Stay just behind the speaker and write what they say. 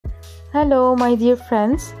Hello my dear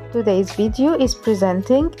friends, today's video is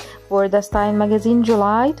presenting Burda Style Magazine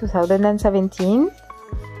July 2017.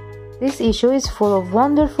 This issue is full of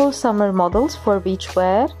wonderful summer models for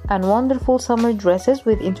beachwear and wonderful summer dresses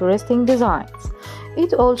with interesting designs.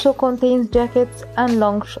 It also contains jackets and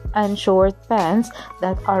long and short pants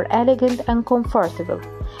that are elegant and comfortable.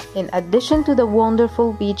 In addition to the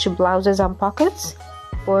wonderful beach blouses and pockets,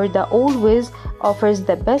 Burda always offers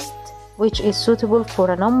the best, which is suitable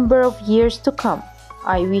for a number of years to come.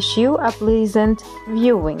 I wish you a pleasant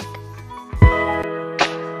viewing.